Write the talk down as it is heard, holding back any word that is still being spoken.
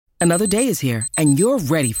Another day is here, and you're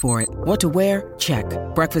ready for it. What to wear? Check.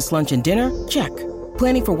 Breakfast, lunch, and dinner? Check.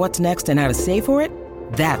 Planning for what's next and how to save for it?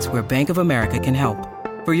 That's where Bank of America can help.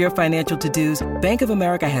 For your financial to-dos, Bank of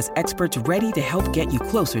America has experts ready to help get you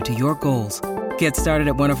closer to your goals. Get started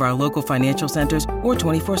at one of our local financial centers or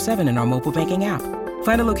 24/7 in our mobile banking app.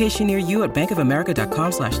 Find a location near you at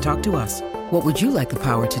bankofamerica.com/talktous. What would you like the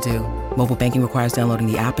power to do? Mobile banking requires downloading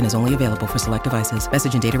the app and is only available for select devices.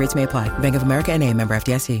 Message and data rates may apply. Bank of America NA, member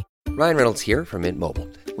FDIC. Ryan Reynolds here from Mint Mobile.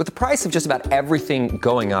 With the price of just about everything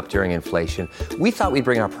going up during inflation, we thought we'd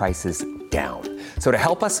bring our prices down. So to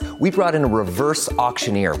help us, we brought in a reverse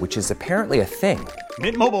auctioneer, which is apparently a thing.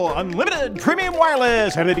 Mint Mobile Unlimited Premium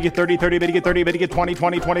Wireless. How to get 30, 30, bit to get 30, bit to get 20,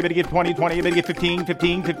 20, 20, bit to get 20, 20, bit to get 15,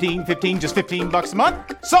 15, 15, 15, just $15 a month?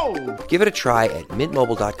 Sold! Give it a try at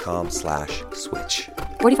mintmobile.com/switch.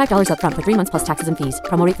 $45 up front for 3 months plus taxes and fees.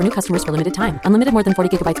 Promo rate for new customers for limited time. Unlimited more than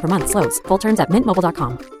 40 gigabytes per month. Slows full terms at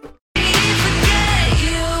mintmobile.com.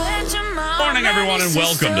 Morning, everyone, and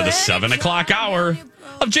welcome to the 7 o'clock hour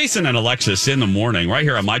of Jason and Alexis in the morning, right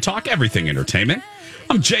here on My Talk, Everything Entertainment.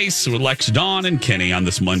 I'm Jace with Lex, Dawn, and Kenny on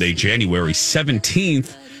this Monday, January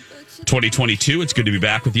 17th, 2022. It's good to be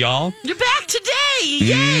back with y'all. You're back today.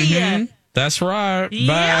 Yay! Mm-hmm. That's right.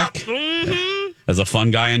 Back. Mm-hmm. As a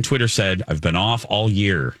fun guy on Twitter said, I've been off all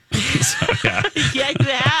year. So, yeah. Yeah, you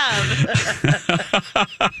have.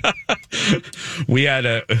 We had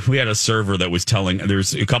a server that was telling.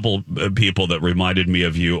 There's a couple of people that reminded me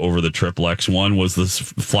of you over the triplex. One was this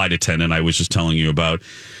flight attendant I was just telling you about,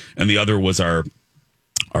 and the other was our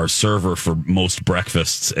server for most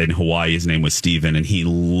breakfasts in Hawaii. His name was Steven, and he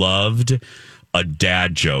loved a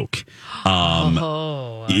dad joke.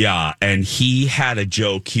 Yeah, and he had a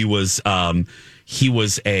joke. He was a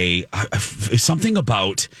something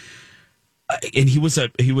about. And he was a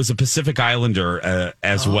Pacific Islander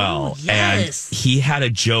as well. Yes. And he had a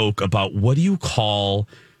joke about what do you call?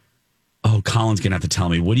 Oh, Colin's gonna have to tell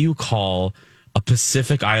me. What do you call a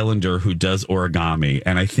Pacific Islander who does origami?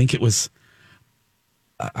 And I think it was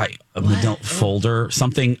folder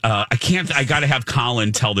something. I can't. I got to have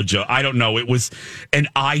Colin tell the joke. I don't know. It was, and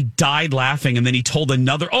I died laughing. And then he told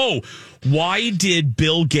another. Oh, why did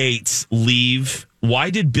Bill Gates leave? Why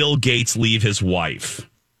did Bill Gates leave his wife?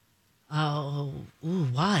 Oh, ooh,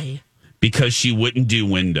 why? Because she wouldn't do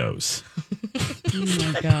Windows. Oh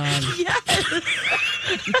my God! Yes.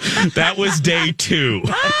 That was day 2.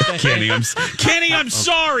 Kenny, I'm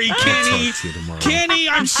sorry, Kenny. Kenny,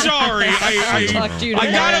 I'm sorry. I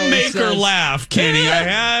gotta make her laugh, Kenny. I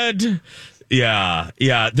had. Yeah.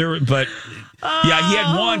 Yeah, he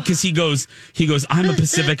had one because he goes, I'm a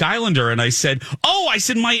Pacific Islander. And I said,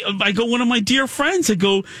 one of my dear friends, I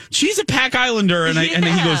go, she's a Pac Islander. And and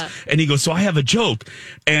then he goes, so I have a joke.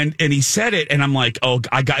 And he said it. And I'm like,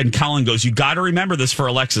 and Colin goes, you got to remember this for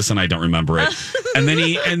Alexis. And I don't remember it. And then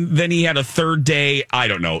he had a third day. I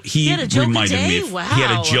don't know. He had a joke reminded a day? me. Wow. He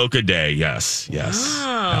had a joke a day. Yes.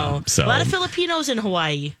 Wow. So a lot of Filipinos in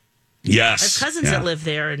Hawaii. yes. I have cousins that live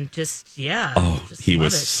there, and He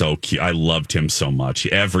was so cute. I loved him so much.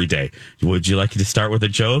 Every day. Would you like to start with a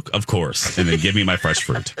joke? Of course. And then give me my fresh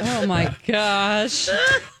fruit. Oh my gosh.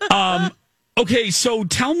 Okay, so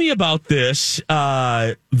tell me about this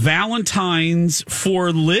Valentine's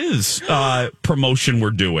for Liz promotion we're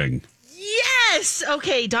doing. Yes.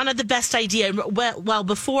 Okay, Dawn had the best idea. Well,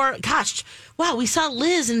 before, we saw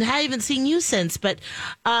Liz and haven't seen you since. But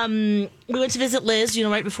we went to visit Liz,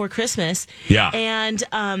 right before Christmas. Yeah. And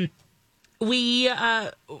we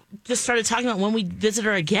just started talking about when we'd visit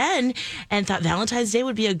her again and thought Valentine's Day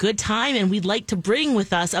would be a good time. And we'd like to bring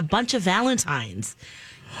with us a bunch of Valentines.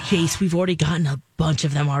 Jace, we've already gotten a bunch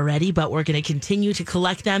of them already, but we're going to continue to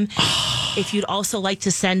collect them. If you'd also like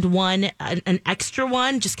to send an extra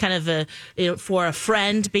one, just kind of for a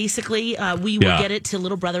friend, basically, we will get it to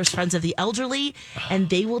Little Brothers Friends of the Elderly, and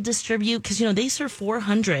they will distribute, because, they serve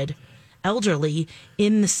 400 elderly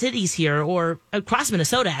in the cities here, or across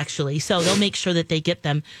Minnesota, actually. So they'll make sure that they get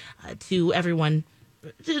them to everyone.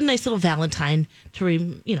 A nice little Valentine to,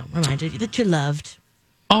 remind you that you're loved.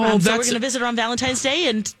 Oh, so we're going to visit her on Valentine's Day,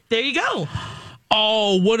 and there you go.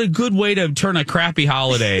 Oh, what a good way to turn a crappy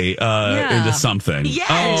holiday into something.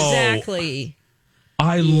 Yes, exactly.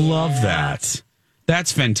 I love that.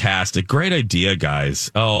 That's fantastic. Great idea, guys.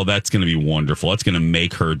 Oh, that's going to be wonderful. That's going to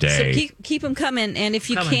make her day. So keep them coming. And if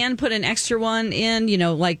you can put an extra one in,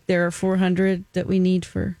 like there are 400 that we need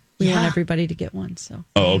for... We want everybody to get one. So.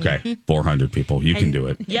 Oh, okay. 400 people. You can do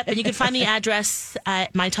it. Yep. And you can find the address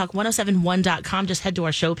at mytalk1071.com. Just head to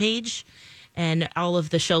our show page and all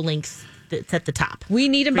of the show links that's at the top. We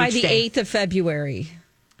need them by the 8th of February.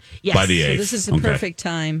 Yes. By the 8th. So this is the perfect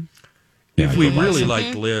time. If we really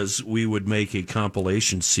liked Liz, we would make a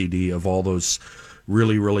compilation CD of all those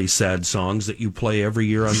really, really sad songs that you play every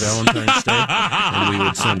year on Valentine's Day, and we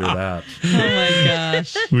would send her that. Oh my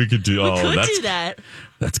gosh. We could do do that.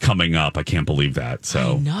 That's coming up. I can't believe that. So,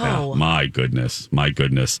 I know. yeah, my goodness.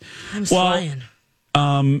 I'm flying.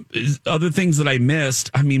 Other things that I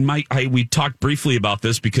missed. I mean, we talked briefly about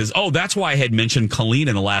this because, that's why I had mentioned Colleen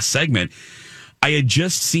in the last segment. I had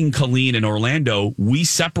just seen Colleen in Orlando. We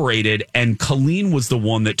separated, and Colleen was the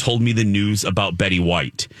one that told me the news about Betty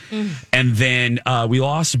White. And then we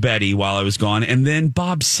lost Betty while I was gone, and then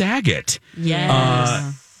Bob Saget.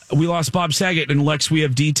 Yes. We lost Bob Saget, and Lex, we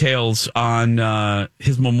have details on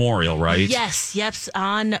his memorial, right? Yes, yep.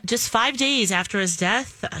 On just 5 days after his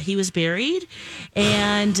death, he was buried,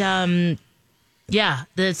 and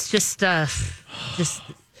that's just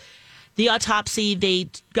the autopsy. They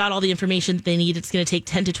got all the information that they need. It's going to take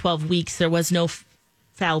 10 to 12 weeks. There was no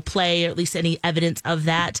foul play, or at least any evidence of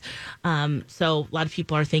that. So a lot of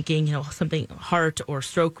people are thinking, something heart or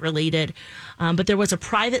stroke related. But there was a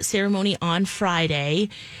private ceremony on Friday,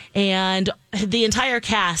 and the entire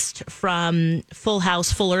cast from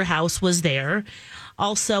Fuller House was there.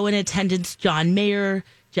 Also in attendance, John Mayer,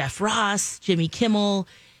 Jeff Ross, Jimmy Kimmel,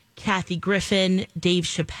 Kathy Griffin, Dave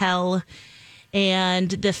Chappelle. And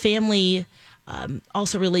the family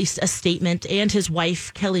also released a statement, and his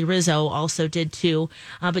wife, Kelly Rizzo, also did too.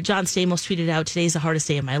 But John Stamos tweeted out, "Today's the hardest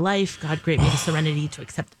day of my life. God grant me the serenity to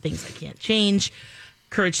accept the things I can't change,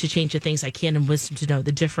 courage to change the things I can, and wisdom to know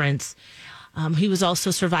the difference." He was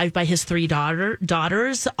also survived by his 3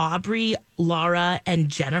 daughters, Aubrey, Laura, and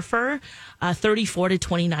Jennifer, 34 to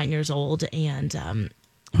 29 years old. And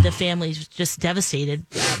the family's just devastated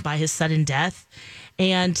by his sudden death.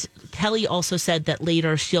 And Kelly also said that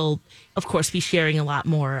later she'll, of course, be sharing a lot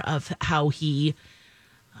more of how he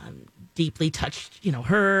deeply touched,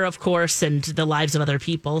 her, of course, and the lives of other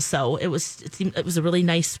people. So it was a really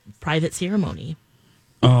nice private ceremony.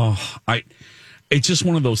 It's just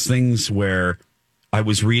one of those things where I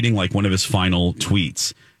was reading like one of his final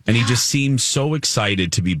tweets, and he just seemed so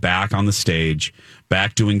excited to be back on the stage,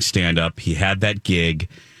 back doing stand up. He had that gig,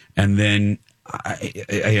 and then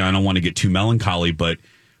I don't want to get too melancholy, but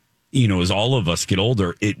as all of us get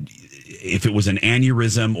older, if it was an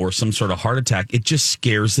aneurysm or some sort of heart attack, it just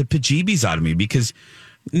scares the bejeebies out of me, because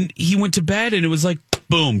he went to bed and it was like,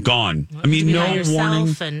 boom, gone. I mean, no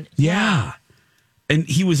warning. And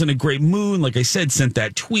he was in a great mood. Like I said, sent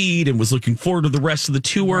that tweet and was looking forward to the rest of the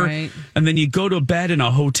tour. Right. And then you go to bed in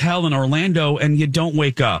a hotel in Orlando and you don't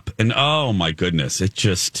wake up. And oh my goodness, it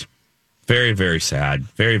just... very, very sad.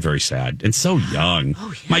 Very, very sad. And so young.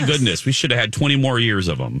 Oh, yes. My goodness. We should have had 20 more years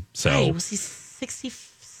of him. So hey, was he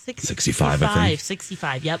 65, I think.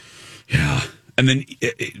 65, yep. Yeah. And then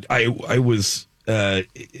it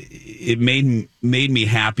made me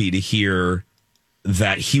happy to hear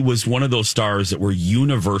that he was one of those stars that were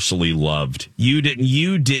universally loved. You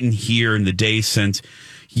didn't hear in the days since,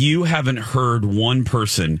 you haven't heard one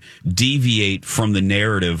person deviate from the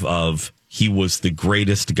narrative of he was the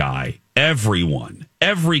greatest guy. Everyone, he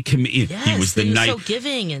was the nice, so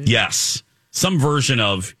giving, and yes, some version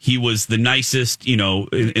of he was the nicest, in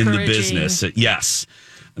the business. Yes,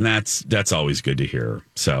 and that's always good to hear.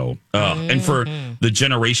 So, and for the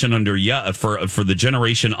generation under for the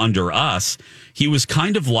generation under us, he was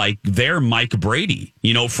kind of like their Mike Brady.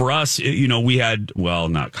 For us, we had,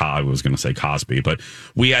 I was going to say Cosby, but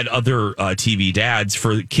we had other TV dads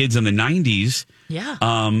for kids in the 90s. Yeah.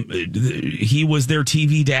 He was their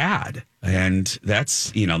TV dad. And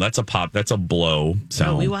that's a blow.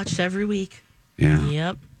 So we watched every week. Yeah.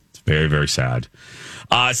 Yep. It's very, very sad.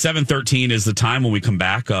 7:13 is the time. When we come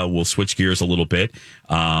back, we'll switch gears a little bit.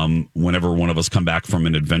 Whenever one of us come back from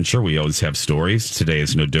an adventure, we always have stories. Today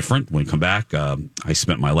is no different. When we come back, I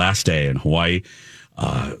spent my last day in Hawaii,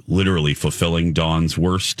 literally fulfilling Dawn's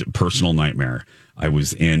worst personal nightmare. I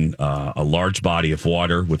was in a large body of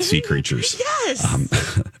water with sea creatures. Yes.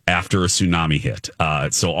 After a tsunami hit.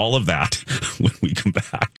 So all of that when we come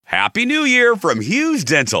back. Happy New Year from Hughes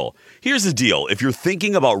Dental. Here's the deal. If you're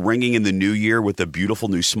thinking about ringing in the new year with a beautiful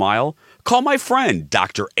new smile, call my friend,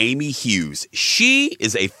 Dr. Amy Hughes. She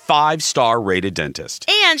is a 5-star rated dentist.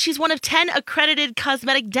 And she's one of 10 accredited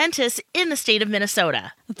cosmetic dentists in the state of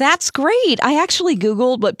Minnesota. That's great. I actually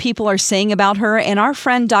Googled what people are saying about her, and our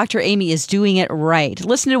friend Dr. Amy is doing it right.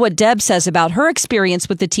 Listen to what Deb says about her experience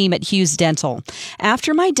with the team at Hughes Dental.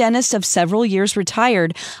 After my dentist of several years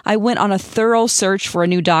retired, I went on a thorough search for a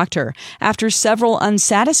new doctor. After several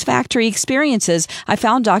unsatisfactory experiences, I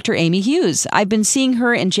found Dr. Amy Hughes. I've been seeing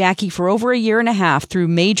her and Jackie for over a year and a half through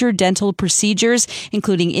major dental procedures,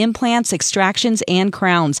 including implants, extractions, and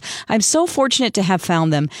crowns. I'm so fortunate to have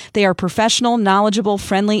found them. They are professional, knowledgeable,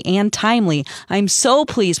 friendly, and timely. I'm so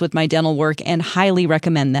pleased with my dental work and highly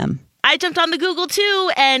recommend them. I jumped on the Google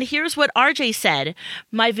too, and here's what RJ said.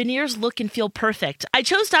 My veneers look and feel perfect. I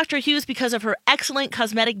chose Dr. Hughes because of her excellent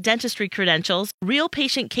cosmetic dentistry credentials, real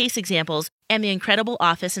patient case examples, and the incredible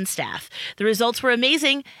office and staff. The results were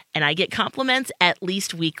amazing, and I get compliments at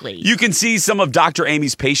least weekly. You can see some of Dr.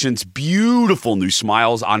 Amy's patients' beautiful new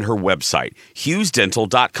smiles on her website,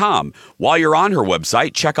 HughesDental.com. While you're on her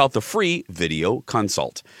website, check out the free video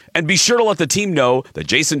consult. And be sure to let the team know that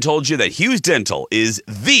Jason told you that Hughes Dental is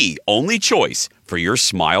the only choice for your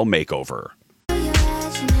smile makeover.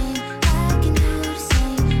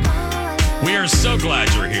 We are so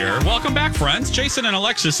glad you're here. Welcome back, friends. Jason and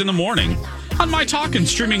Alexis in the morning on My Talk and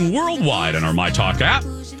streaming worldwide on our My Talk app.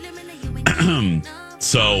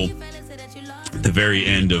 So, the very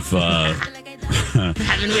end of... I've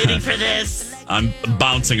been waiting for this. I'm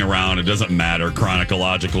bouncing around. It doesn't matter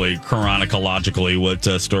chronologically what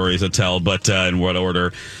stories I tell, but in what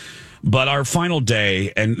order. But our final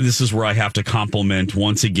day, and this is where I have to compliment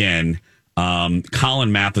once again...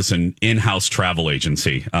 Colin Matheson in-house travel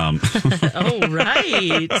agency. Oh,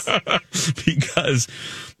 right. Because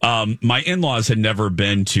my in-laws had never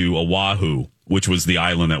been to Oahu, which was the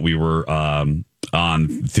island that we were on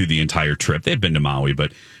through the entire trip. They'd been to Maui,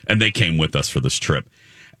 and they came with us for this trip.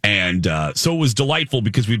 And so it was delightful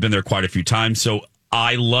because we've been there quite a few times. So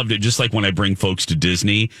I loved it. Just like when I bring folks to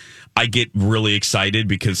Disney, I get really excited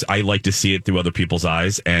because I like to see it through other people's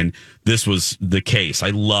eyes. And this was the case.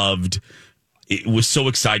 It was so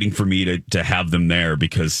exciting for me to have them there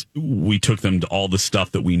because we took them to all the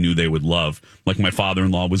stuff that we knew they would love. Like my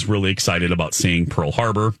father-in-law was really excited about seeing Pearl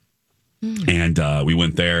Harbor. And we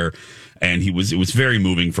went there, and it was very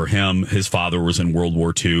moving for him. His father was in World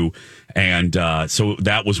War II. And so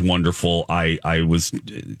that was wonderful. I was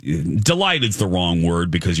delighted's the wrong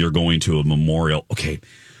word because you're going to a memorial. Okay.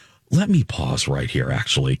 Let me pause right here,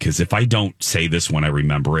 actually, because if I don't say this when I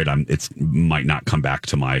remember it, it might not come back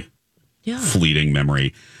to my fleeting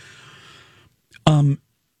memory.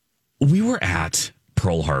 We were at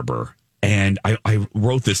Pearl Harbor, and I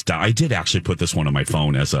wrote this down. I did actually put this one on my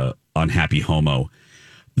phone as a unhappy homo.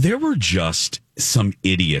 There were just some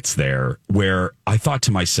idiots there where I thought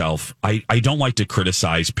to myself, I don't like to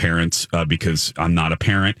criticize parents because I'm not a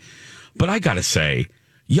parent, but I got to say,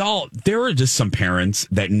 y'all, there are just some parents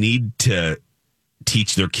that need to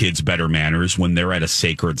teach their kids better manners when they're at a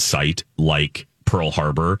sacred site like Pearl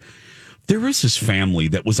Harbor. There is this family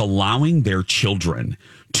that was allowing their children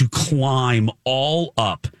to climb all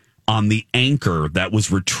up on the anchor that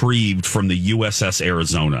was retrieved from the USS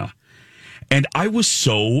Arizona. And I was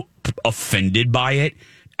so offended by it.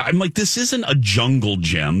 I'm like, this isn't a jungle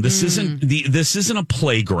gym. This isn't a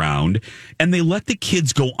playground. And they let the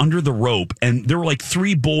kids go under the rope. And there were like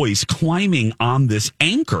 3 boys climbing on this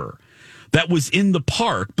anchor that was in the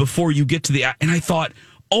park before you get to the, and I thought,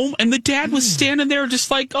 oh, and the dad was standing there just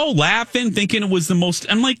like, laughing, thinking it was the most,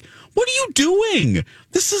 I'm like, what are you doing?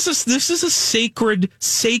 This is a sacred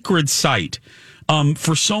site.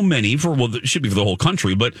 For so many, it should be for the whole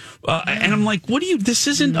country, but, and I'm like, this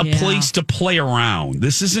isn't a place to play around.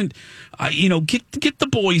 This isn't, get the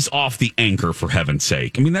boys off the anchor for heaven's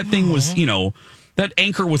sake. I mean, that thing was, that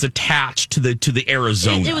anchor was attached to the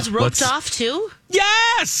Arizona. It was roped off too?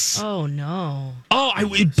 Yes! Oh, no. Oh,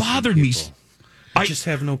 it bothered me. I just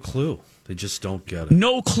have no clue. They just don't get it.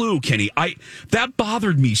 No clue, Kenny. That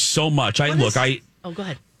bothered me so much. Oh, go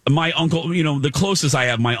ahead. My uncle, the closest I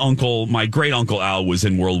have, my great uncle Al was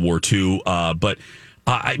in World War II. But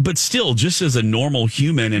still, just as a normal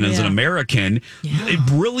human and as an American, it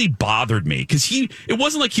really bothered me because it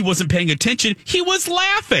wasn't like he wasn't paying attention. He was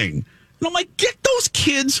laughing. And I'm like, get those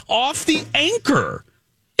kids off the anchor.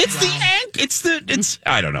 It's the anchor.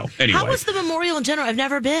 I don't know. Anyway. How was the memorial in general? I've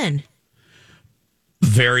never been.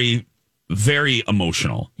 Very, very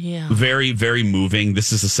emotional. Yeah. Very, very moving.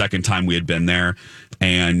 This is the second time we had been there.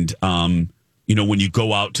 And, when you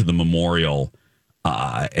go out to the memorial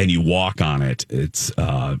and you walk on it, it's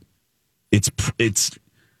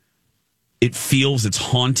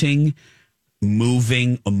haunting,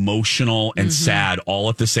 moving, emotional, and sad all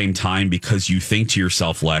at the same time because you think to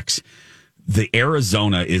yourself, Lex, the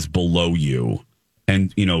Arizona is below you.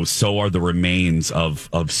 and so are the remains of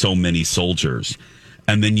so many soldiers.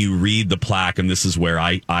 And then you read the plaque, and this is where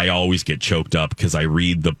I always get choked up, because I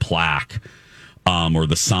read the plaque or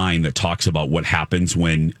the sign that talks about what happens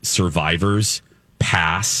when survivors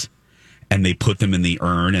pass, and they put them in the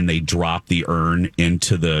urn, and they drop the urn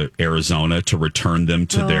into the Arizona to return them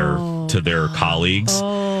to their colleagues.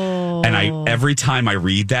 And every time I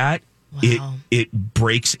read that, it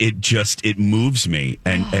breaks, it moves me.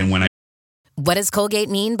 And when I What does Colgate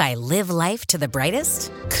mean by live life to the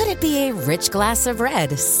brightest? Could it be a rich glass of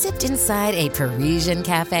red sipped inside a Parisian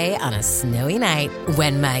cafe on a snowy night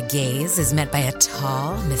when my gaze is met by a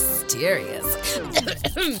tall, mysterious...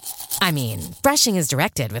 brushing is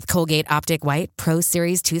directed with Colgate Optic White Pro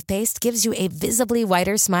Series toothpaste gives you a visibly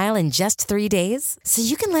whiter smile in just 3 days, so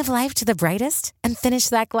you can live life to the brightest and finish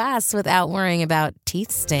that glass without worrying about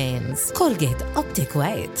teeth stains. Colgate Optic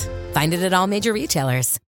White. Find it at all major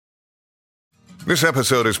retailers. This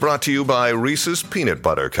episode is brought to you by Reese's Peanut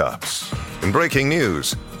Butter Cups. In breaking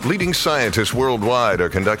news, leading scientists worldwide are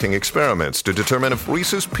conducting experiments to determine if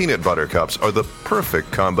Reese's Peanut Butter Cups are the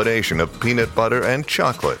perfect combination of peanut butter and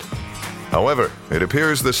chocolate. However, it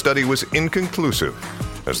appears the study was inconclusive,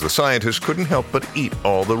 as the scientists couldn't help but eat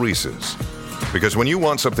all the Reese's. Because when you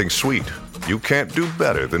want something sweet, you can't do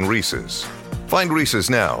better than Reese's. Find Reese's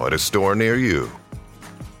now at a store near you.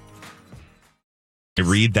 I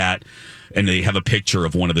read that, and they have a picture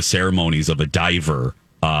of one of the ceremonies of a diver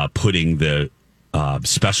putting the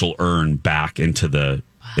special urn back into the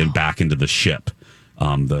ship,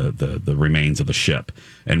 the remains of the ship,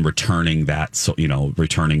 and returning that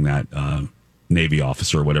Navy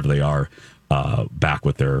officer or whatever they are back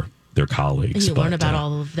with their colleagues. And you learn about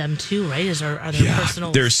all of them too, right? Are there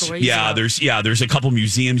personal stories? There's a couple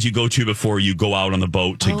museums you go to before you go out on the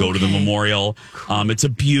boat to go to the memorial. Cool. It's a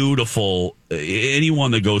beautiful.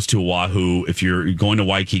 Anyone that goes to Oahu, if you're going to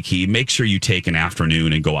Waikiki, make sure you take an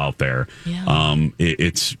afternoon and go out there. Yeah.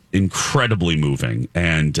 It's incredibly moving,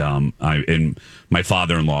 and my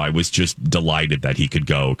father-in-law, I was just delighted that he could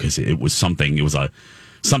go, because it was something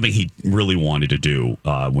he really wanted to do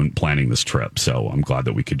when planning this trip. So I'm glad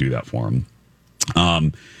that we could do that for him.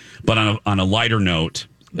 But on a lighter note,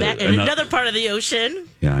 another part of the ocean.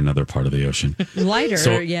 Yeah, another part of the ocean. Lighter,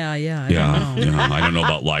 so, yeah. I don't know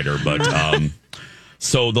about lighter, but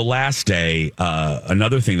so the last day,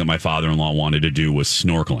 another thing that my father-in-law wanted to do was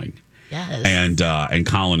snorkeling. Yes. And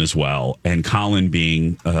Colin as well. And Colin,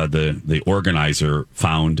 being the organizer,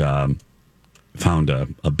 found a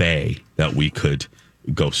bay that we could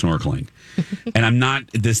go snorkeling. And I'm not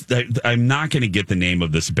going to get the name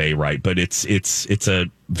of this bay right, but it's a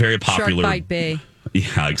very popular Shark Bite Bay.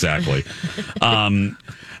 Yeah, exactly. And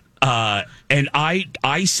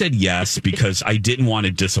I said yes, because I didn't want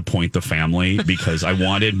to disappoint the family, because I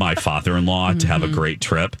wanted my father-in-law to have a great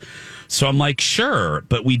trip. So I'm like, sure.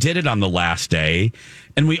 But we did it on the last day.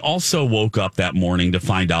 And we also woke up that morning to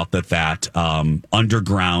find out that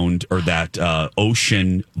underground, or that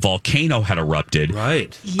ocean volcano had erupted,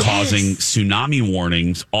 right? Causing tsunami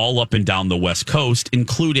warnings all up and down the West Coast,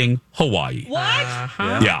 including Hawaii. What?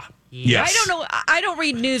 Uh-huh. Yeah. Yes. I don't know. I don't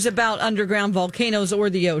read news about underground volcanoes or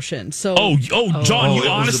the ocean. So, John, you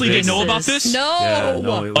honestly didn't know about this? No. Yeah,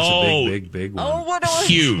 no, it was a big one. Oh, what a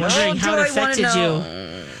huge! Wondering how it affected you.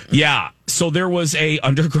 Yeah. So there was a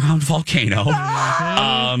underground volcano,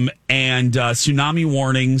 and tsunami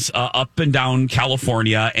warnings up and down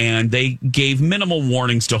California, and they gave minimal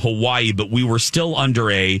warnings to Hawaii, but we were still under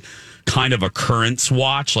a kind of a currents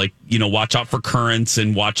watch, like, watch out for currents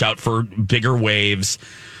and watch out for bigger waves.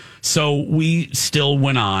 So we still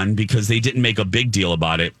went on, because they didn't make a big deal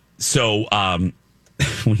about it. So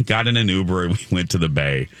we got in an Uber and we went to the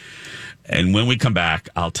bay. And when we come back,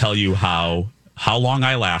 I'll tell you how long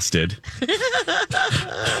I lasted.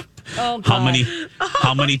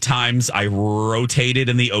 How many times I rotated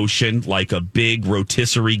in the ocean like a big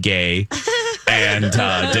rotisserie gay. And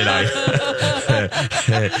did I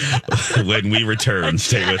when we return,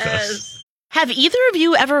 stay with us. Have either of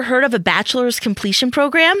you ever heard of a bachelor's completion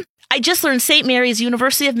program? I just learned St. Mary's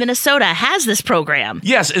University of Minnesota has this program.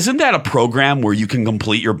 Yes, isn't that a program where you can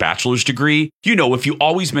complete your bachelor's degree? If you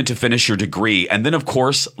always meant to finish your degree, and then, of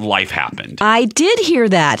course, life happened. I did hear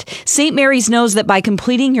that. St. Mary's knows that by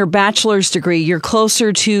completing your bachelor's degree, you're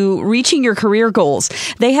closer to reaching your career goals.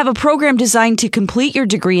 They have a program designed to complete your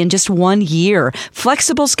degree in just 1 year.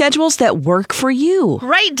 Flexible schedules that work for you.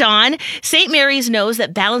 Right, Dawn. St. Mary's knows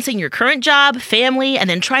that balancing your current job, family, and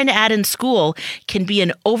then trying to add in school can be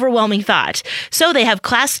an overwhelming overwhelming thought. So they have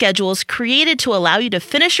class schedules created to allow you to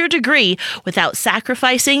finish your degree without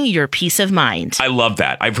sacrificing your peace of mind. I love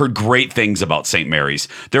that. I've heard great things about St. Mary's.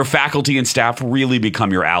 Their faculty and staff really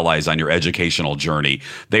become your allies on your educational journey.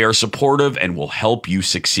 They are supportive and will help you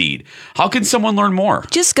succeed. How can someone learn more?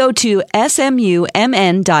 Just go to smumn.edu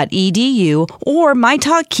or my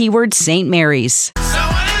talk keyword St. Mary's.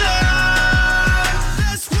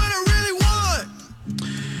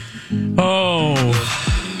 Oh,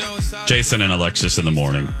 Jason and Alexis in the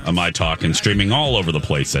morning on My Talk and streaming all over the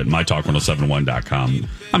place at mytalk1071.com.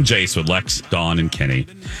 I'm Jace with Lex, Dawn, and Kenny.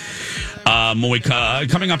 When we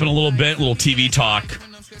coming up in a little bit, little TV talk.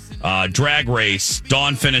 Drag Race,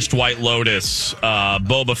 Dawn finished White Lotus,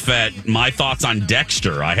 Boba Fett, my thoughts on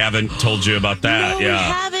Dexter. I haven't told you about that. No, we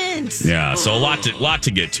haven't. Yeah, so a lot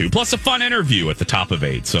to get to. Plus a fun interview at the top of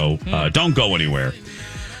 8. So don't go anywhere.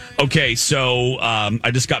 Okay, so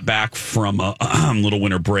I just got back from a little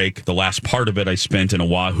winter break. The last part of it I spent in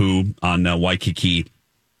Oahu on Waikiki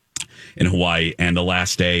in Hawaii. And the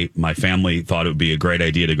last day, my family thought it would be a great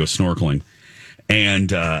idea to go snorkeling.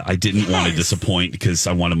 And I didn't want to disappoint because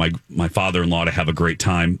I wanted my father-in-law to have a great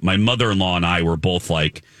time. My mother-in-law and I were both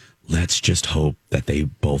like, let's just hope that they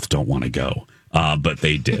both don't want to go. But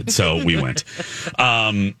they did. So we went.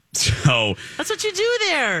 So that's what you do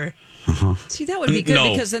there. Uh-huh. See, that would be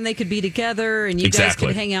good because then they could be together and you guys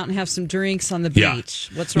could hang out and have some drinks on the beach.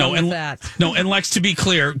 Yeah. What's wrong with that? No, and Lex, to be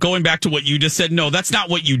clear, going back to what you just said, no, that's not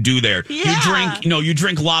what you do there. Yeah. You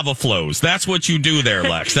drink lava flows. That's what you do there,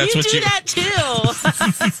 Lex. That's you do that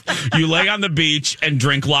too. You lay on the beach and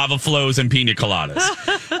drink lava flows and pina coladas.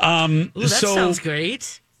 Ooh, that sounds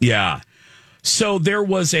great. Yeah. So there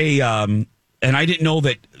was a and I didn't know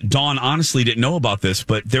that. Dawn honestly didn't know about this,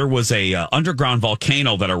 but there was a underground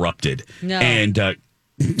volcano that erupted and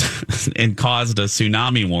caused a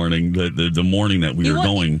tsunami warning the morning that we were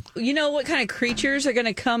going. You know what kind of creatures are going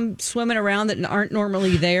to come swimming around that aren't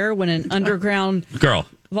normally there when an underground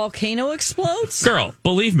volcano explodes? Girl,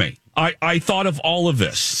 believe me. I thought of all of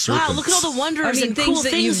this. Serpents. Wow, look at all the wonders and things cool that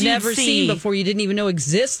things you've never seen before you didn't even know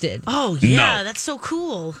existed. Oh, yeah, that's so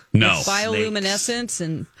cool. No. With bioluminescence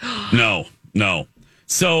and... No.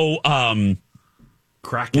 So,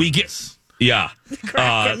 Kraken. We get... Yeah.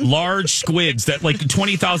 Large squids that like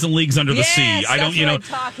 20,000 leagues under the sea. I don't, what I'm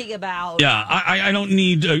talking about. Yeah, I don't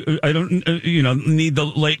need need the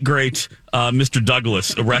late great Mr.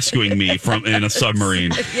 Douglas rescuing me from in a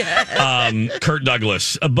submarine. Kurt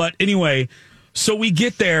Douglas. But anyway, so we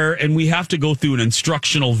get there and we have to go through an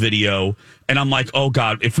instructional video. And I'm like, oh,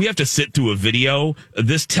 God, if we have to sit through a video,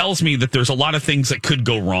 this tells me that there's a lot of things that could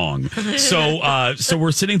go wrong. So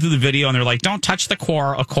we're sitting through the video and they're like, don't touch the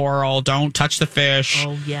coral, don't touch the fish.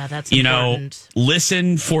 Oh, yeah, that's important.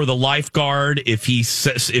 Listen for the lifeguard.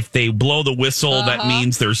 If they blow the whistle, that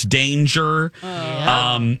means there's danger.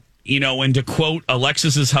 And to quote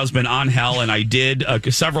Alexis's husband, Angel, and I did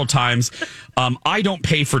several times, I don't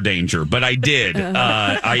pay for danger, but I did.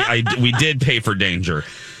 We did pay for danger.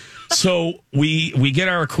 So we get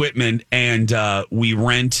our equipment and we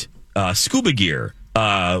rent scuba gear.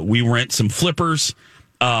 We rent some flippers,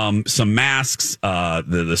 some masks,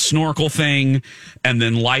 the snorkel thing, and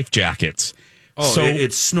then life jackets. Oh, so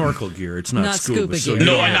it's snorkel gear. It's not scuba gear.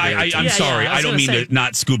 No, I'm sorry. I don't mean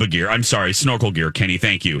not scuba gear. I'm sorry. Snorkel gear, Kenny.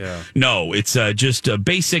 Thank you. Yeah. No, it's just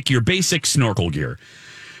your basic snorkel gear.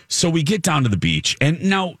 So we get down to the beach, and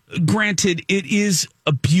now, granted, it is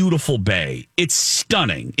a beautiful bay. It's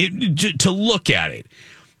stunning to look at it.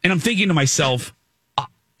 And I'm thinking to myself,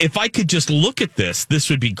 if I could just look at this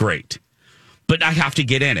would be great. But I have to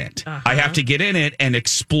get in it. Uh-huh. I have to get in it and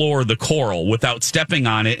explore the coral without stepping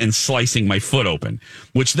on it and slicing my foot open,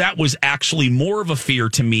 which that was actually more of a fear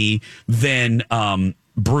to me than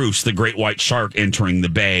Bruce, the great white shark, entering the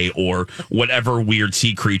bay or whatever weird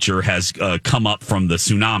sea creature has come up from the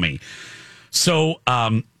tsunami. So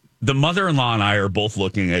the mother-in-law and I are both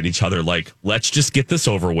looking at each other like, let's just get this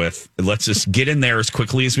over with. Let's just get in there as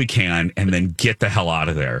quickly as we can and then get the hell out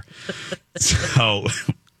of there. So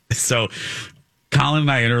Colin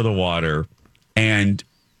and I enter the water, and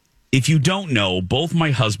if you don't know, both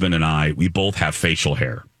my husband and I, we both have facial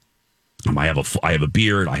hair. I have a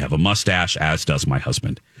beard, I have a mustache, as does my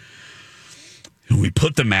husband. And we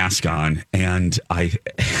put the mask on, and I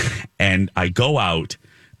go out,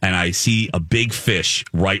 and I see a big fish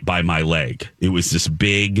right by my leg. It was this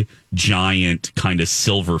big, giant, kind of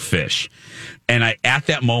silver fish. And at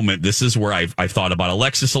that moment, this is where I've thought about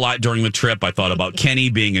Alexis a lot during the trip. I thought about Kenny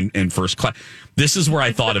being in first class. This is where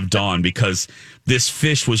I thought of Dawn, because this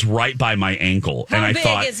fish was right by my ankle. How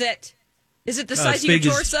big is it? Is it the size of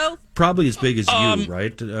your torso? Probably as big as you,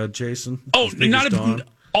 right, Jason? Oh, not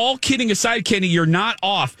all kidding aside, Kenny, you're not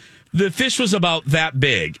off. The fish was about that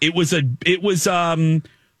big. It was a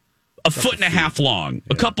foot and a half long.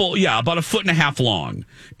 Yeah. About a foot and a half long,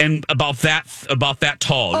 and about that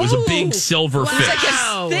tall. It was a big silver fish. It's like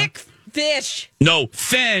a thick fish. No,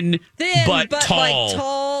 thin but tall. Like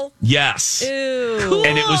tall. Yes. Ew. Cool.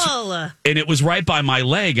 And it was right by my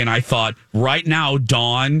leg, and I thought right now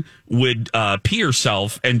Dawn would pee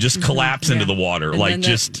herself and just collapse into the water, and and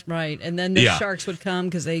then the sharks would come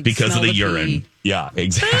because of the urine. pee. Yeah,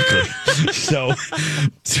 exactly.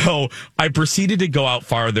 so I proceeded to go out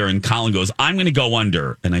farther, and Colin goes, "I'm going to go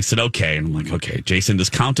under," and I said, "Okay," and I'm like, "Okay, Jason,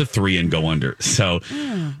 just count to 3 and go under." So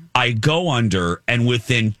I go under, and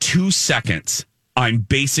within 2 seconds, I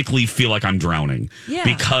basically feel like I'm drowning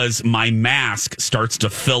because my mask starts to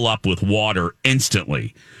fill up with water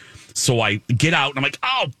instantly. So I get out and I'm like,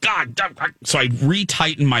 oh, God. So I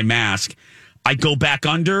retighten my mask. I go back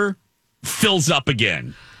under, fills up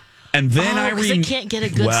again. And then I can't get a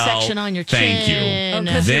good section on your chin. Thank you.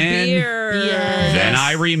 Because your beard. Yes. Then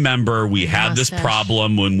I remember we had this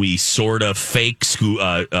problem when we sort of fake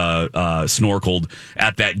snorkeled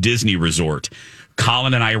at that Disney resort.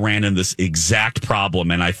 Colin and I ran into this exact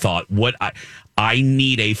problem, and I thought, I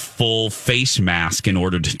need a full face mask in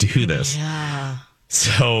order to do this. Yeah.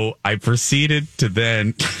 So I proceeded to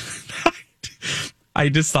then, I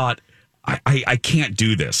just thought, I can't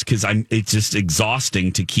do this because it's just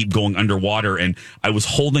exhausting to keep going underwater, and I was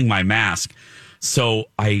holding my mask. So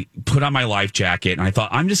I put on my life jacket, and I thought,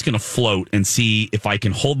 I'm just going to float and see if I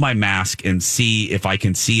can hold my mask and see if I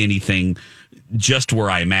can see anything just where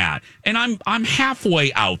I'm at. And I'm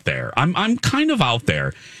halfway out there. I'm kind of out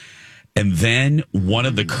there. And then one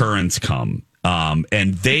of the currents come. And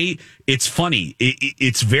it's funny.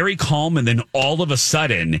 It's very calm. And then all of a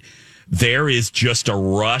sudden there is just a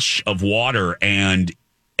rush of water and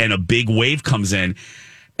a big wave comes in.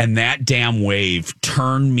 And that damn wave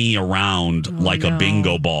turned me around like a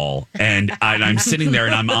bingo ball. And I'm sitting there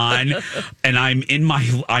and I'm in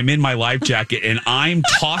my life jacket and I'm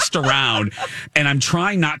tossed around and I'm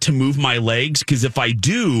trying not to move my legs because if I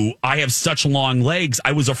do, I have such long legs.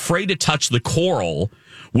 I was afraid to touch the coral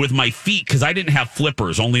with my feet because I didn't have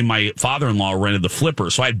flippers. Only my father-in-law rented the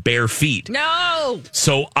flippers, so I had bare feet. No.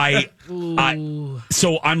 So I'm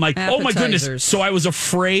like, oh my goodness. So I was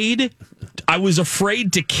afraid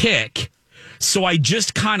to kick. So I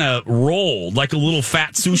just kind of rolled like a little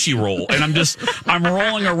fat sushi roll. And I'm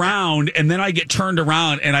rolling around and then I get turned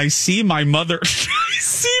around and I see my mother-in-law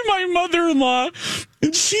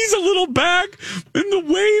and she's a little back and the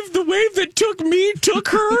wave that took me took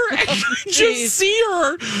her and I just see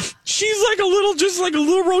her. She's like a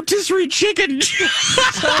little rotisserie chicken.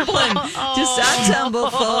 Tumbling. Just a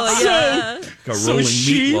tumble for you. Like a rolling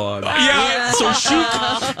meat log. Yeah. So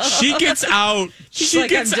she gets out.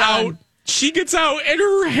 She gets out and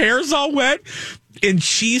her hair's all wet. And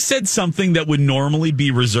she said something that would normally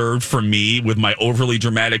be reserved for me with my overly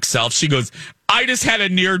dramatic self. She goes, I just had a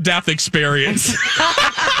near-death experience. She goes,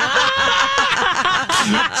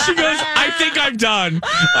 I think I'm done.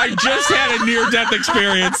 I just had a near-death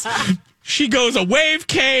experience. She goes, a wave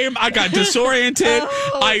came. I got disoriented.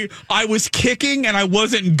 I was kicking and I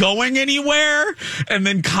wasn't going anywhere. And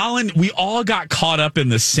then Colin, we all got caught up in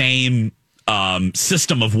the same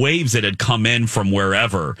system of waves that had come in from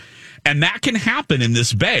wherever. And that can happen in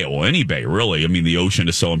this bay, or any bay, really. I mean, the ocean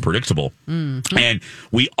is so unpredictable. Mm-hmm. And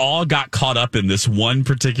we all got caught up in this one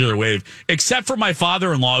particular wave, except for my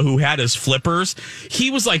father-in-law who had his flippers. He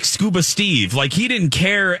was like Scuba Steve. Like, he didn't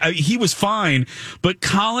care. He was fine. But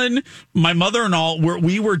Colin, my mother-in-law,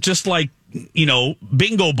 we were just like,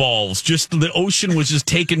 bingo balls. Just the ocean was just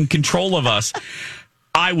taking control of us.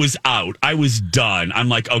 I was out. I was done. I'm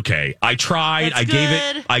like, okay, I tried. I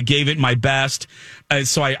gave it my best.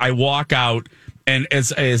 So I walk out, and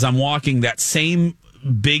as I'm walking, that same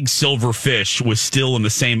big silver fish was still in the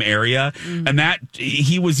same area, and that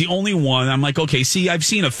he was the only one. I'm like, okay, see, I've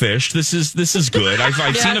seen a fish. This is good.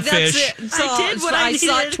 I've seen a fish. I did what I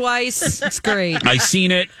saw it twice. It's great. I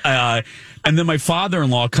seen it, and then my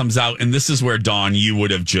father-in-law comes out, and this is where, Dawn, you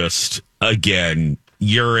would have just again.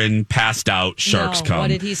 Urine, passed out, sharks come. What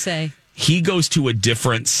did he say? He goes to a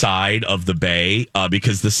different side of the bay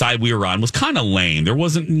because the side we were on was kind of lame.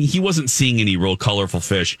 He wasn't seeing any real colorful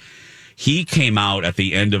fish. He came out at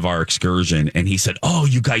the end of our excursion and he said, "Oh,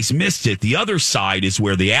 you guys missed it. The other side is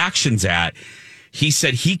where the action's at." He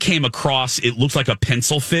said he came across, it looked like a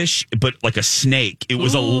pencil fish, but like a snake. It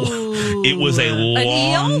was a long. An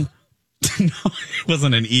eel? No, it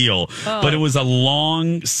wasn't an eel, but it was a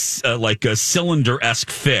long, like a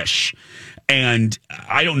cylinder-esque fish. And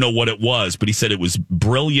I don't know what it was, but he said it was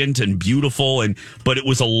brilliant and beautiful, but it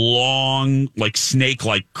was a long, like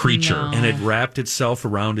snake-like creature. No. And it wrapped itself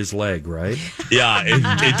around his leg, right? Yeah,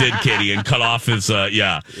 it did, Katie, and cut off his,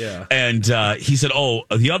 Yeah. And he said,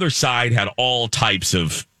 the other side had all types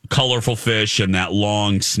of colorful fish and that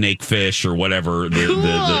long snake fish or whatever,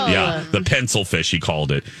 the pencil fish, he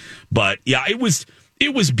called it. But yeah, it was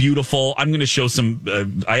beautiful. I'm going to show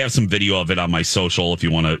some. I have some video of it on my social if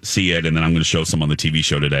you want to see it, and then I'm going to show some on the TV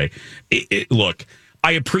show today. Look,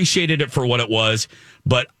 I appreciated it for what it was,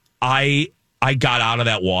 but I got out of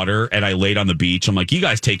that water and I laid on the beach. I'm like, you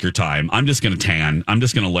guys take your time. I'm just going to tan. I'm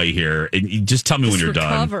just going to lay here and you just tell me when you're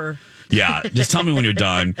done. Yeah, just tell me when you're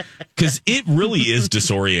done, because it really is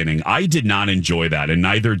disorienting. I did not enjoy that, and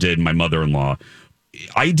neither did my mother-in-law.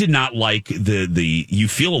 I did not like the you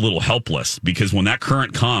feel a little helpless because when that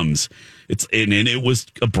current comes, and it was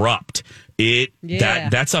abrupt.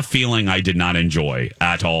 That's a feeling I did not enjoy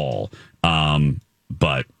at all.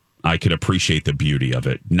 But I could appreciate the beauty of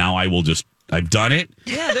it. Now I've done it.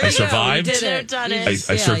 Yeah, I survived. You did it. I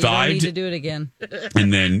survived. You don't need to do it again.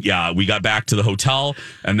 And then, we got back to the hotel,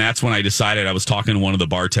 and that's when I decided, I was talking to one of the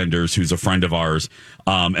bartenders who's a friend of ours,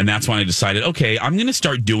 and that's when I decided, okay, I'm going to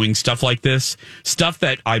start doing stuff like this, stuff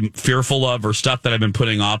that I'm fearful of or stuff that I've been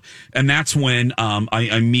putting off. And that's when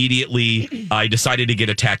I decided to get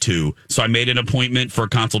a tattoo. So I made an appointment for a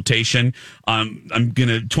consultation.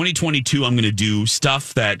 2022, I'm going to do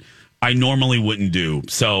stuff that I normally wouldn't do.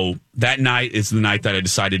 So that night is the night that I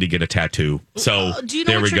decided to get a tattoo. So do you know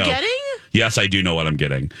there what we you're go. getting? Yes, I do know what I'm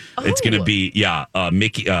getting. It's going to be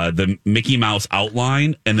the Mickey Mouse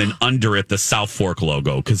outline, and then under it the South Fork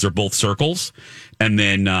logo, because they're both circles. And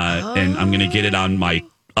then and I'm going to get it on my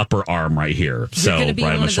upper arm right here. You're going to be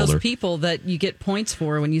right one on of shoulder. those people that you get points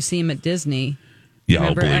for when you see him at Disney. Yeah,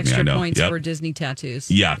 remember, believe extra me, I know. points Yep. for Disney tattoos.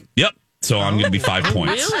 Yeah. Yep. So I'm going to be 5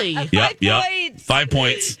 points. Really? Yep. 5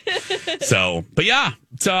 points. So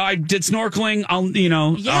I did snorkeling. I'll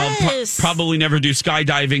probably never do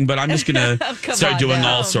skydiving, but I'm just going to start doing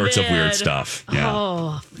all sorts of weird stuff. Yeah.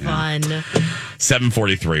 Oh, fun.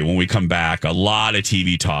 7:43. When we come back, a lot of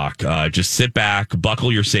TV talk. Just sit back,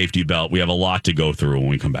 buckle your safety belt. We have a lot to go through when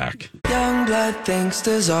we come back. Young blood thinks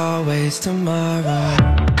there's always tomorrow.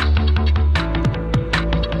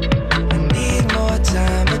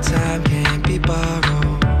 Time, but time can't be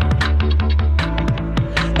borrowed.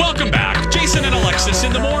 Welcome back. Jason and Alexis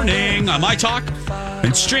in the morning on My Talk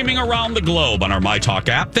and streaming around the globe on our My Talk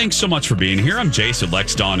app. Thanks so much for being here. I'm Jason,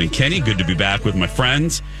 Lex, Dawn, and Kenny. Good to be back with my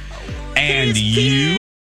friends. And you.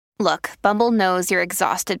 Look, Bumble knows you're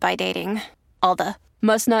exhausted by dating. All the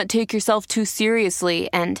must not take yourself too seriously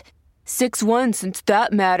and 6'1" since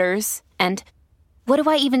that matters. And what do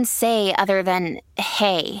I even say other than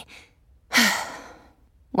hey?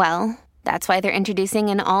 Well, that's why they're introducing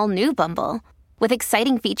an all-new Bumble, with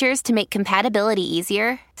exciting features to make compatibility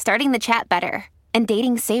easier, starting the chat better, and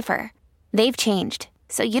dating safer. They've changed,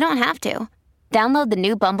 so you don't have to. Download the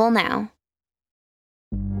new Bumble now.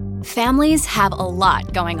 Families have a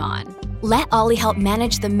lot going on. Let Ollie help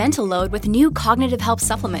manage the mental load with new cognitive help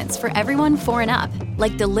supplements for everyone 4 and up,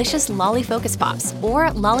 like delicious Lolly Focus Pops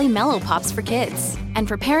or Lolly Mellow Pops for kids. And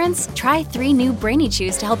for parents, try 3 new Brainy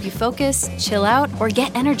Chews to help you focus, chill out, or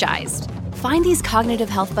get energized. Find these cognitive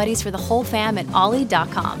health buddies for the whole fam at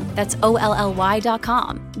ollie.com. That's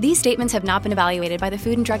OLLY.com. These statements have not been evaluated by the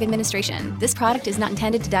Food and Drug Administration. This product is not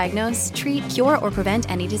intended to diagnose, treat, cure, or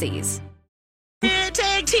prevent any disease.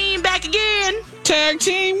 Tag team back again. Tag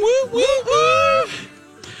team. Woo, woo, woo.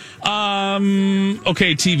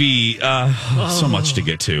 Okay, TV. So much to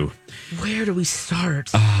get to. Where do we start?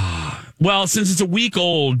 Well, since it's a week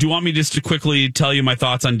old, do you want me just to quickly tell you my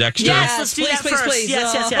thoughts on Dexter? Yes, let's do that first. Please.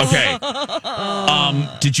 Yes. Okay.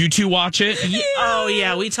 Did you two watch it? Oh,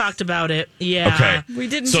 yeah, we talked about it. Yeah. Okay. We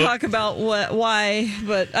didn't talk about why,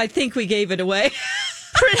 but I think we gave it away.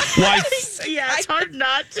 Yeah, it's hard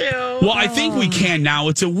not to. Well, I think we can now.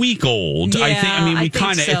 It's a week old. Yeah, I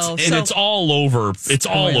think so. It's all over. It's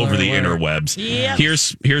all over the interwebs. Yep.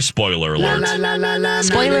 Here's spoiler alert.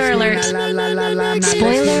 Spoiler alert.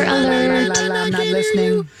 Spoiler alert. I'm not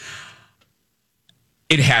listening.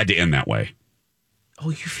 It had to end that way. Oh,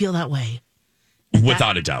 you feel that way?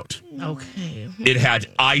 Without a doubt. Okay. It had.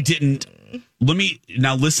 I didn't.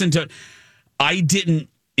 Listen to. I didn't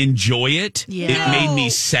enjoy it. Yeah. It made me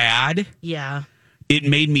sad. Yeah. It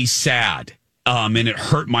made me sad. And it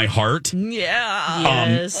hurt my heart. Yeah.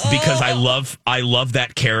 Yes. Because I love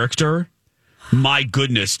that character. My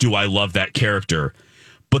goodness, do I love that character.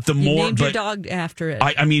 But the more named your dog after it.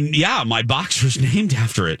 I mean, yeah, my boxer's named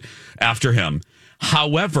after him.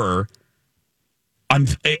 However,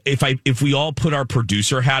 if we all put our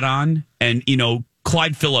producer hat on, and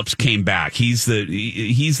Clyde Phillips came back. He's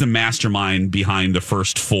the mastermind behind the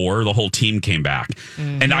first 4. The whole team came back,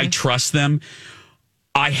 and I trust them.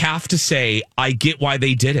 I have to say, I get why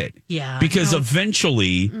they did it. Yeah, because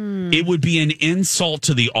eventually it would be an insult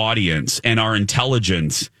to the audience and our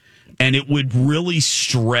intelligence, and it would really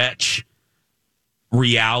stretch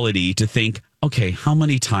reality to think, okay, how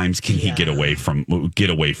many times can he get away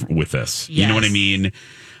with this? Yes. You know what I mean?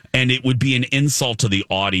 And it would be an insult to the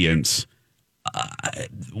audience.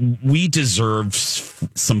 We deserve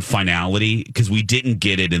some finality because we didn't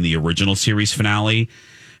get it in the original series finale.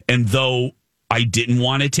 And though I didn't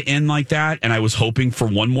want it to end like that, and I was hoping for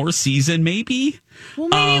one more season, maybe. Well,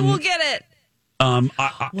 maybe we'll get it.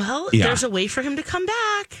 There's a way for him to come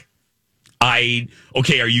back. Are you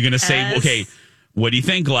going to say, okay, what do you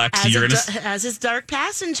think, Lex? As his dark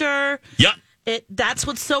passenger. Yep. That's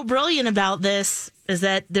what's so brilliant about this is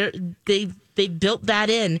that they built that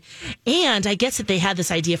in. And I guess that they had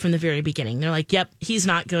this idea from the very beginning. They're like, yep, he's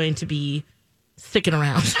not going to be sticking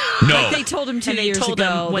around. No. Like they told him 2 years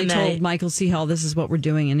ago. They told Michael C. Hall, this is what we're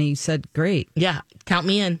doing. And he said, great. Yeah, count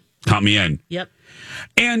me in. Count me in. Yep.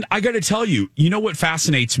 And I got to tell you, what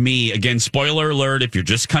fascinates me? Again, spoiler alert, if you're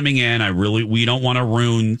just coming in, we don't want to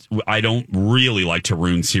ruin, I don't really like to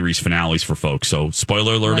ruin series finales for folks. So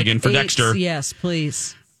spoiler alert again for Dexter. Yes,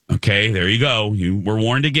 please. Okay, there you go. You were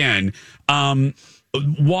warned again.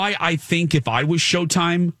 Why I think if I was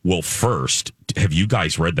Showtime, well, first, have you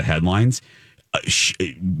guys read the headlines?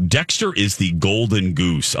 Dexter is the golden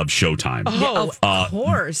goose of Showtime. Oh, of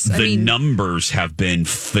course. The numbers have been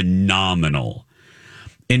phenomenal.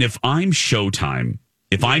 And if I'm Showtime,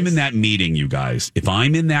 if I'm in that meeting, you guys,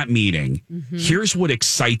 here's what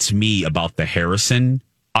excites me about the Harrison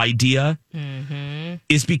idea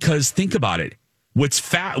is because think about it.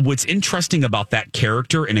 What's interesting about that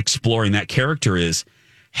character and exploring that character is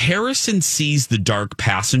Harrison sees the dark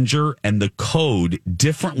passenger and the code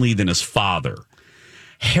differently than his father.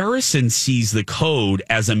 Harrison sees the code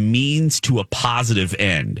as a means to a positive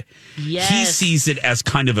end. Yes. He sees it as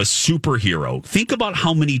kind of a superhero. Think about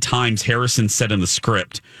how many times Harrison said in the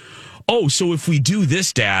script, oh, so if we do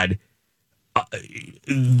this, Dad,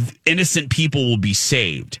 innocent people will be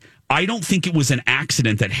saved. I don't think it was an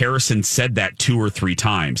accident that Harrison said that 2 or 3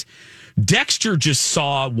 times. Dexter just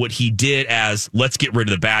saw what he did as let's get rid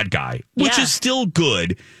of the bad guy, which is still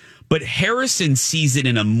good. But Harrison sees it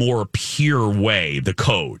in a more pure way, the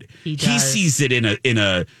code. He sees it in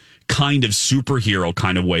a kind of superhero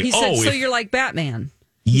kind of way. He said, so you're like Batman.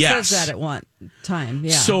 He says that at one time.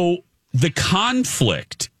 Yeah. So the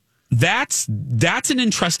conflict, that's an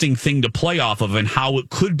interesting thing to play off of and how it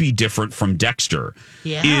could be different from Dexter.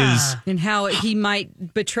 Yeah. And how he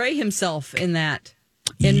might betray himself in that.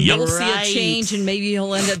 And we'll see a change, and maybe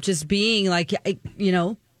he'll end up just being like,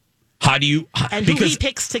 How do you... And who he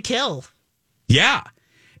picks to kill. Yeah.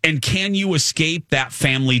 And can you escape that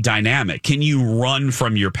family dynamic? Can you run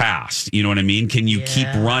from your past? You know what I mean? Can you keep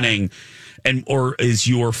running? Or is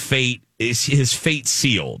his fate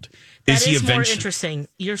sealed? That is more interesting.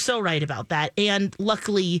 You're so right about that. And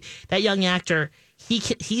luckily, that young actor,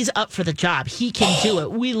 he's up for the job. He can do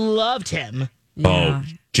it. We loved him. Yeah. Oh,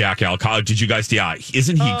 Jack Alcala. Did you guys... Yeah.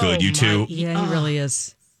 Isn't he good, you two? Yeah, he really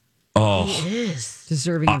is. Oh. He is.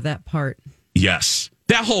 Deserving of that part. Yes.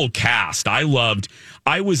 That whole cast, I loved.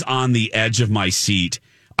 I was on the edge of my seat.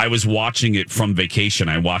 I was watching it from vacation.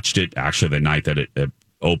 I watched it actually the night that it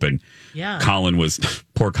opened. Yeah.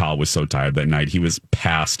 Poor Colin was so tired that night. He was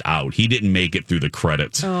passed out. He didn't make it through the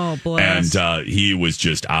credits. Oh, bless. And he was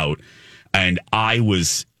just out. And I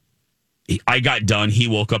got done. He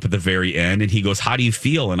woke up at the very end and he goes, how do you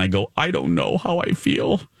feel? And I go, I don't know how I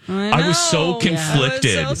feel. I was so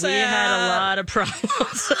conflicted. Yeah, so we had a lot of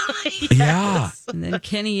problems. Yes. Yeah. And then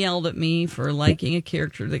Kenny yelled at me for liking a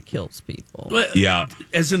character that kills people. Yeah.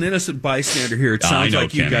 As an innocent bystander here, it sounds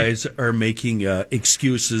like you guys are making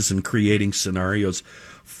excuses and creating scenarios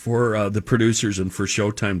for the producers and for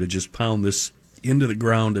Showtime to just pound this into the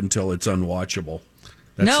ground until it's unwatchable.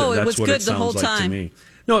 That's it was what good it the whole sounds like time. to me.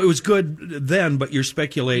 No, it was good then, but you're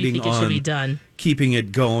speculating on be done. Keeping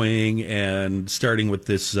it going and starting with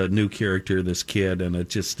this new character, this kid, and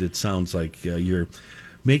it sounds like you're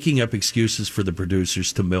making up excuses for the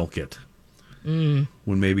producers to milk it when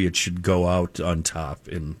maybe it should go out on top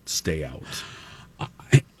and stay out.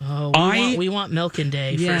 We want Milking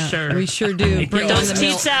Day for sure. We sure do. Bring those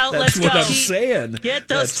teats out. That's Let's go. What I'm saying. Get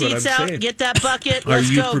those teats out. Get that bucket.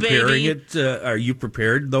 Let's go, baby. Are you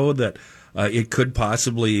prepared though that it could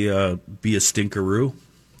possibly be a stinkeroo?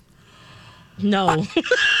 No.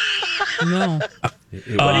 No.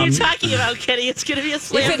 What are you talking about, Kenny? It's going to be a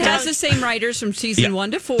slam If it has the same writers from season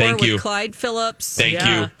 1 to 4 with Clyde Phillips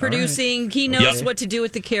producing, he knows what to do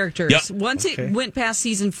with the characters. Once it went past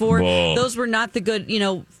season 4, those were not the good,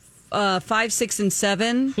 5, 6, and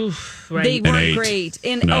 7. Right. They weren't great.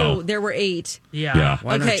 And there were 8. Yeah.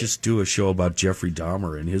 Why not just do a show about Jeffrey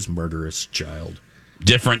Dahmer and his murderous child?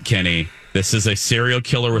 Different, Kenny. This is a serial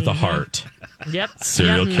killer with a heart. Yep.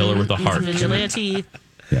 Serial killer with a heart. Vigilante.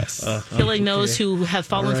 Yes. Killing those who have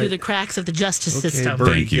fallen through the cracks of the justice system.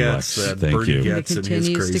 Thank you, Lex. Thank you. He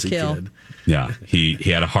continues to kill. Yeah, he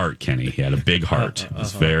had a heart, Kenny. He had a big heart. It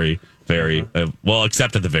was very, very, well,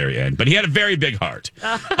 except at the very end. But he had a very big heart.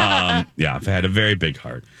 Had a very big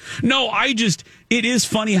heart. No, it is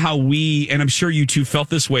funny how we, and I'm sure you two felt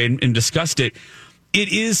this way and discussed it, it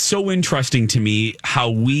is so interesting to me how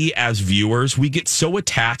we as viewers, we get so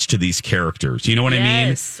attached to these characters. You know what I mean?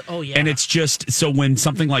 Yes. Oh, yeah. And it's just, so when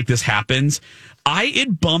something like this happens,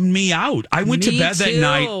 it bummed me out. I went to bed that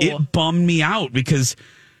night. It bummed me out because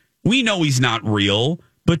we know he's not real.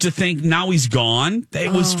 But to think now he's gone,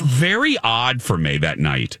 it was very odd for me that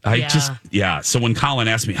night. So when Colin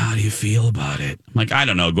asked me, how do you feel about it? I'm like, I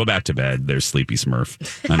don't know. Go back to bed. There's Sleepy Smurf.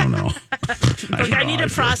 I don't know. I need to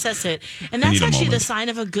process it. And that's actually the sign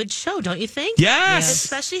of a good show, don't you think? Yes.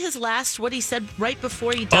 Especially his last, what he said right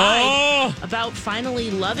before he died about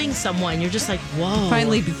finally loving someone. You're just like, whoa.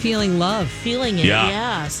 Finally feeling love. Feeling it,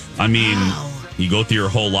 yes. I mean... You go through your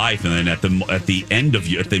whole life, and then at the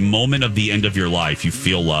moment of the end of your life, you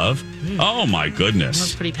feel love. Oh my goodness,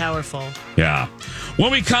 that's pretty powerful. Yeah.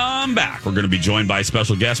 When we come back, we're going to be joined by a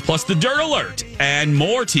special guest, plus the Dirt Alert and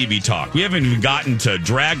more TV talk. We haven't even gotten to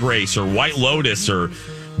Drag Race or White Lotus or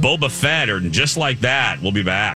Boba Fett or Just Like That. We'll be back.